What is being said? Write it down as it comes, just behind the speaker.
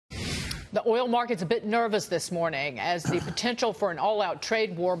The oil market's a bit nervous this morning as the potential for an all-out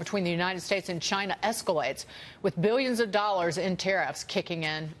trade war between the United States and China escalates, with billions of dollars in tariffs kicking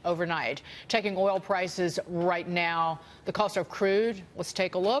in overnight. Checking oil prices right now, the cost of crude, let's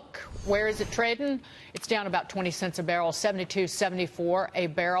take a look. Where is it trading? It's down about 20 cents a barrel, 72.74 a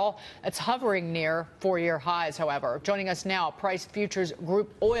barrel. It's hovering near four-year highs, however. Joining us now, Price Futures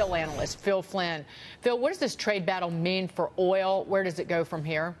Group oil analyst Phil Flynn. Phil, what does this trade battle mean for oil? Where does it go from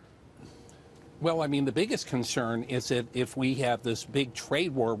here? Well, I mean, the biggest concern is that if we have this big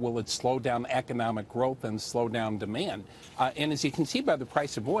trade war, will it slow down economic growth and slow down demand? And as you can see by the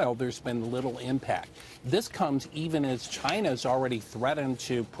price of oil, there's been little impact. This comes even as China's already threatened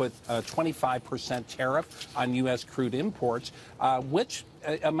to put a 25% tariff on U.S. crude imports, which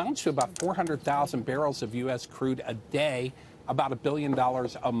amounts to about 400,000 barrels of U.S. crude a day, about $1 billion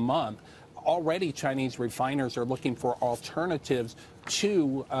a month. Already, Chinese refiners are looking for alternatives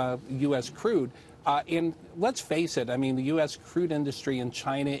to U.S. crude. And let's face it, I mean, the U.S. crude industry in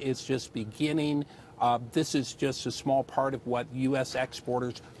China is just beginning. This is just a small part of what U.S.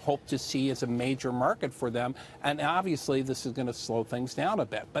 exporters hope to see as a major market for them. And obviously, this is going to slow things down a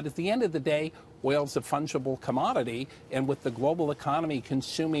bit. But at the end of the day, oil is a fungible commodity, and with the global economy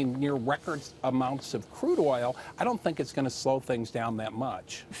consuming near record amounts of crude oil, I don't think it's going to slow things down that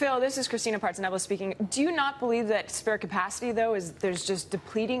much. Phil, this is Christina Partsinevelos speaking. Do you not believe that spare capacity, though, there's just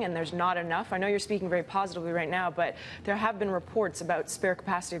depleting and there's not enough? I know you're speaking very positively right now, but there have been reports about spare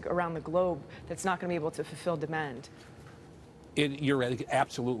capacity around the globe that's not going to be able to fulfill demand. You're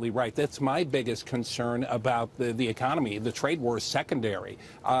absolutely right. That's my biggest concern about the economy. The trade war is secondary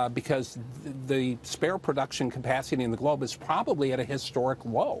because the spare production capacity in the globe is probably at a historic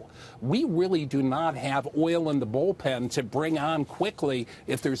low. We really do not have oil in the bullpen to bring on quickly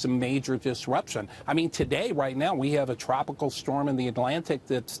if there's a major disruption. I mean, today, right now, we have a tropical storm in the Atlantic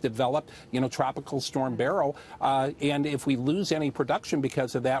that's developed, Tropical Storm Beryl. And if we lose any production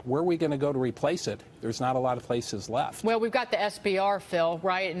because of that, where are we going to go to replace it? There's not a lot of places left. Well, we've got the SBR, Phil,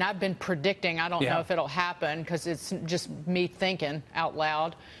 right? And I've been predicting, I don't know if it'll happen because it's just me thinking out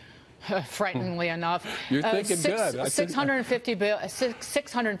loud, frighteningly enough. You're thinking good.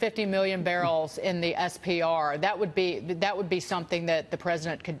 650 million barrels in the SPR. That would be something that the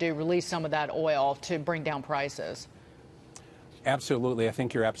president could do, release some of that oil to bring down prices. Absolutely. I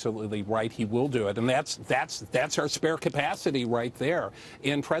think you're absolutely right. He will do it. And that's our spare capacity right there.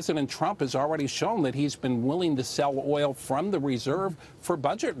 And President Trump has already shown that he's been willing to sell oil from the reserve for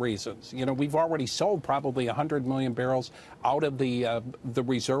budget reasons. We've already sold probably 100 million barrels out of the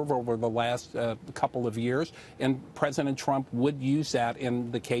reserve over the last couple of years. And President Trump would use that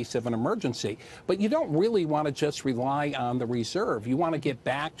in the case of an emergency. But you don't really want to just rely on the reserve. You want to get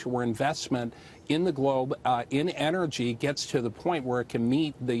back to where investment in the globe, in energy, gets to the point where it can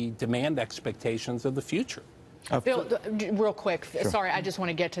meet the demand expectations of the future. Phil, real quick, sorry, I just want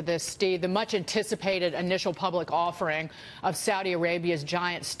to get to this, Steve. The much-anticipated initial public offering of Saudi Arabia's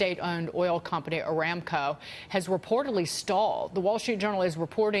giant state-owned oil company, Aramco, has reportedly stalled. The Wall Street Journal is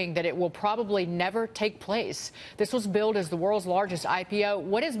reporting that it will probably never take place. This was billed as the world's largest IPO.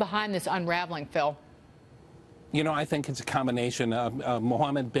 What is behind this unraveling, Phil? I think it's a combination.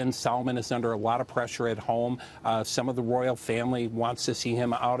 Mohammed bin Salman is under a lot of pressure at home. Some of the royal family wants to see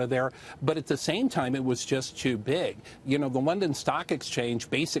him out of there. But at the same time, it was just too big. The London Stock Exchange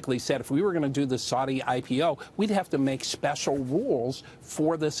basically said if we were going to do the Saudi IPO, we'd have to make special rules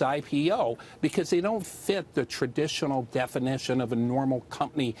for this IPO because they don't fit the traditional definition of a normal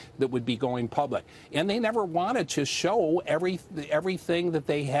company that would be going public. And they never wanted to show everything that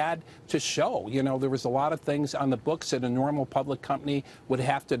they had to show. There was a lot of things on the books that a normal public company would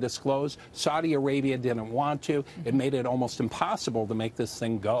have to disclose. Saudi Arabia didn't want to. It made it almost impossible to make this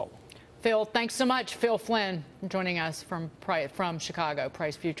thing go. Phil, thanks so much. Phil Flynn joining us from Chicago,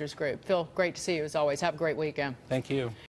 Price Futures Group. Phil, great to see you as always. Have a great weekend. Thank you.